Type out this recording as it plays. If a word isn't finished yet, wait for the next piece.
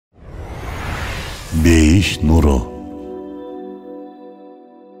БЕЙИШ нуру.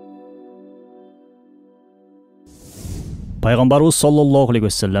 Пайгамбарыбыз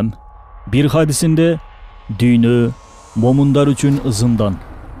САВ бир хадисинде дүйнө момундар үчүн зындан,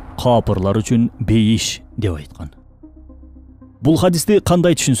 каапырлар үчүн бейиш деп айткан. Бул хадисти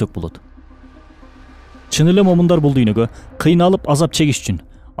кандай түшүнсөк болот? Чын эле момундар бул дүйнөгө кыйналып азап чегиш үчүн,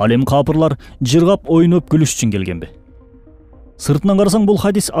 ал эми каапырлар жыргап ойноп күлүш үчүн келгенби? Сыртынан карасаң бул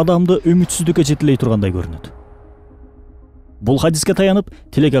хадис адамды үмүтсүздүккө жетелей тургандай көрүнөт. Бул хадиске таянып,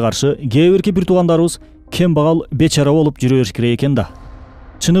 тилекке каршы кээ бирки бир туугандарыбыз кембагал бечара болуп жүрө бериш керек экен да,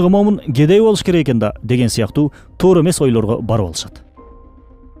 чыныгы момун кедей болуш керек экен да деген сыяктуу туура эмес ойлорго барып алышат.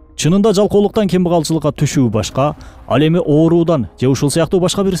 Чынында жалкоолуктан кембагалчылыкка түшүү башка, ал эми оорудан же ушул сыяктуу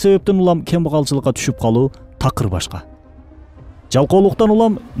башка бир себептен улам кембагалчылыкка түшүп калуу такыр башка. Жалкоолуктан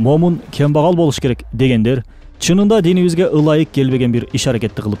улам момун кембагал болуш керек дегендер чынында динибизге ылайык келбеген бир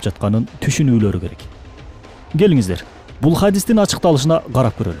иш-аракетти кылып жатканын түшүнүүлөрү керек. Келиңиздер, бул хадистин ачыкталышына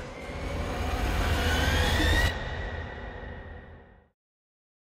карап көрөлү.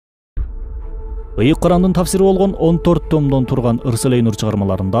 Ыйык Курандын тафсири болгон 14 томдон турган Ырсалай Нур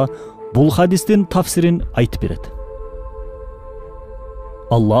чыгармаларында бул хадистин тафсирин айтып берет.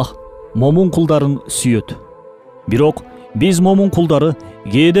 Аллах момун кулдарын сүйөт. Бирок биз момун кулдары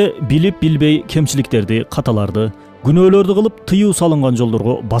кээде билип билбей кемчиликтерди, каталарды, күнөөлөрдү кылып тыюу салынган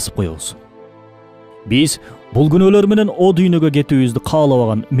жолдорго басып коебуз. Биз бул күнөөлөр менен о дүйнөгө кетүүбүздү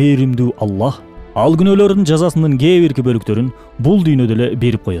каалабаган мээримдүү Аллах ал күнөөлөрдүн жазасынын кээ бирки бөлүктөрүн бул дүйнөдө эле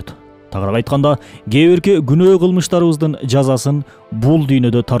берип коет. Тагыраак айтканда, кээ бирки күнөө кылмыштарыбыздын жазасын бул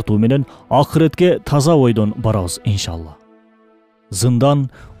дүйнөдө тартуу менен акыретке таза ойдон барабыз иншалла. Зындан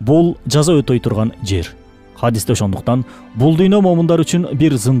бул жаза өтөй турган жер. Хадисте ошондуктан бул дүйнө момундар үчүн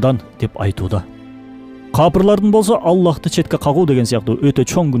бир зындан деп айтууда. Каапырлардын болсо Аллахты четке кагуу деген сыяктуу өтө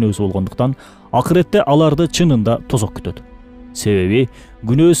чоң күнөөсү болгондуктан акыретте аларды чынында тозок күтөт. Себеби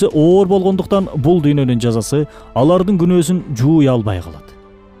күнөөсү оор болгондуктан бул дүйнөнүн жазасы алардын күнөөсүн жууя албай калат.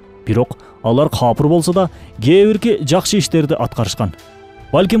 Бирок алар каапыр болсо да кээ бирки жакшы иштерди аткарышкан,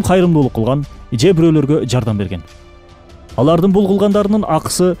 балким кайрымдуулук кылган же бирөөлөргө жардам берген. Алардын бул кылгандарынын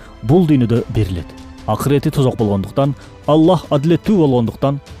акысы бул дүйнөдө берилет. Акырети тозок болгондуктан, Аллах адилеттүү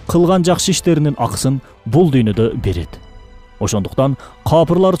болгондуктан кылган жакшы иштеринин акысын бул дүйнөдө берет. Ошондуктан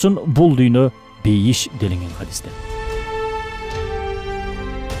каапырлар үчүн бул дүйнө бейиш делинген хадисте.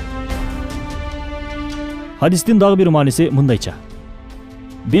 Хадистин дагы бир мааниси мындайча: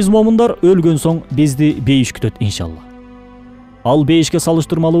 биз момундар өлгөн соң бизди бейиш күтөт иншалла. Ал бейишке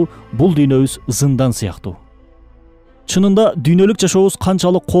салыштырмалуу бул дүйнөбүз зындан сыяктуу. Чынында дүйнөлүк жашообуз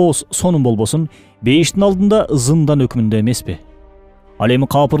канчалык кооз сонун болбосун, бейиштин алдында зындан өкмүндө эмеспи? Ал эми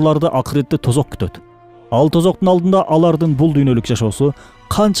каапырларды акыретте тозок күтөт. Ал тозоктун алдында алардын бул дүйнөлүк жашоосу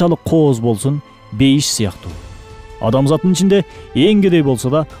канчалык кооз болсун, бейиш сыяктуу. Адамзаттын ичинде эң кедей болсо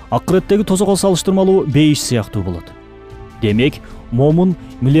да, акыреттеги тозокко салыштырмалуу бейиш сыяктуу болот. Демек, момун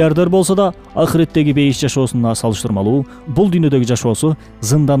миллиардер болсо да, акыреттеги бейиш жашоосуна салыштырмалуу бул дүйнөдөгү жашоосу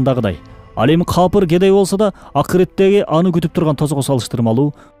зындандагыдай. Ал эми каапыр кедей болсо да, акыреттеги аны күтүп турган тозокко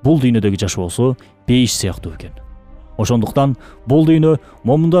салыштырмалуу бул дүйнөдөгү жашоосу бейиш сыяктуу экен. Ошондуктан бул дүйнө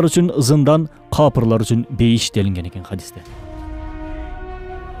момундар үчүн зындан, каапырлар үчүн бейиш делинген экен хадисте.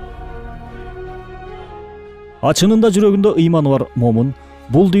 Чынында жүрөгүндө ыйманы бар момун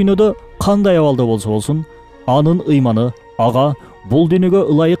бул дүйнөдө кандай абалда болсо болсун, анын ыйманы ага бул дүйнөгө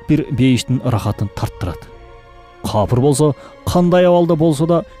ылайык бир бейиштин рахатын тарттырат. Каапыр болсо, кандай абалда болсо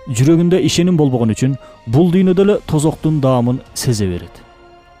да жүрөгүндө ишеним болбогон үчүн бул дүйнөдө эле тозоктун даамын сезе берет.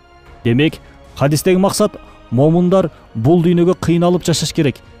 Демек, хадистеги максат момундар бул дүйнөгө кыйналып жашаш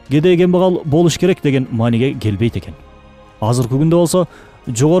керек, кедей кембагал болуш керек деген мааниге келбейт экен. Азыркы күндө болсо,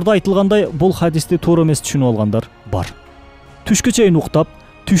 жогоруда айтылгандай бул хадисти туура эмес түшүнүп алгандар бар. Түшкө чейин уктап,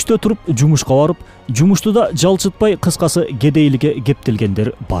 түштө туруп жумушка барып, жумушту да жалчытпай, кыскасы кедейликке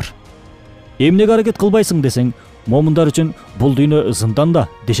кептелгендер бар. Эмнеге аракет кылбайсың десең, момундар үчүн бул дүйнө зынданда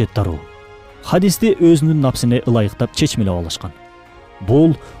дешет дароо. Хадисти өзүнүн напсине ылайыктап чечмелеп алышкан.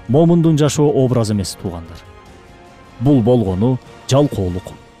 Бул момундун жашоо образы эмес туугандар. Бул болгону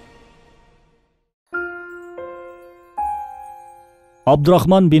жалкоолук.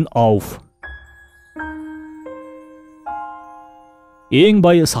 Абдурахман бин Ауф эң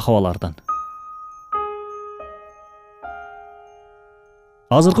бай сахабалардан.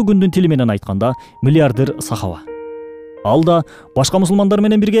 Азыркы күндүн тили менен айтканда миллиардер сахаба. Ал да башка мусулмандар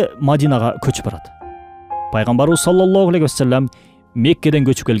менен бирге Мадинага көчүп барат. Пайгамбарыбыз САВ Меккеден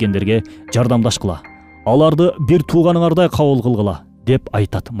көчүп келгендерге жардамдашкыла, аларды бир тууганыңардай кабыл кылгыла деп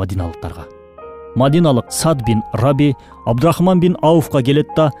айтат мадиналыктарга. Мадиналык Сад бин Раби Абдурахман бин Ауфка келет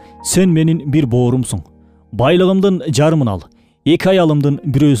да: "Сен менин бир боорумсуң. Байлыгымдын жарымын ал. 2 аялымдын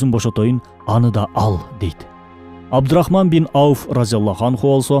бирөөсүн бошотоюн, аны да ал" дейт. Абдурахман бин Ауф разияллаху анху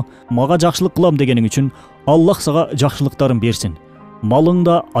болсо: "Мага жакшылык кылам дегениң үчүн Аллах сага жакшылыктарын берсин. Малың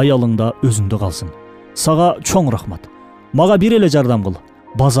да, аялың да өзүңдө калсын. Сага чоң рахмат. Мага бир эле жардам кыл.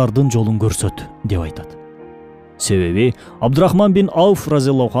 Базардын жолун көрсөт" деп айтат. Себеби Абдурахман бин Ауф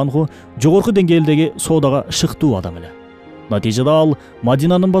разияллаху анху жогорку деңгээлдеги соодага шыктуу адам эле. Натыйжада ал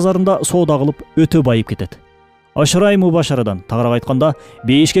Мадинанын базарында соода кылып өтө байып кетет. Ашрай мубашарадан, тагыраак айтканда,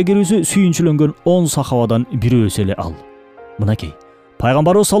 бейишке кирүүсү сүйүнчүлөнгөн 10 сахабадан бирөөсү эле ал. Мынакей,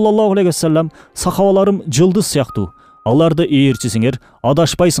 Пайгамбарыбыз саллаллаху алейхи вассалам: "Сахабаларым жылдыз сыяктуу, аларды ээрчисиңер,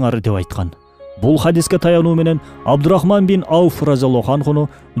 адашпайсыңар" деп айткан. Бул хадиске таянуу менен Абдурахман бин Ауф разияллаху анхуну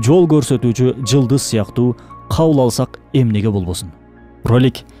жол көрсөтүүчү жылдыз сыяктуу кабыл алсак эмнеге болбосун.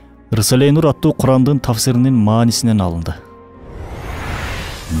 Ролик Рисале Нур аттуу Курандын тафсиринин маанисинен алынды.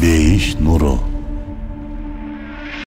 БЕЙИШ нуру.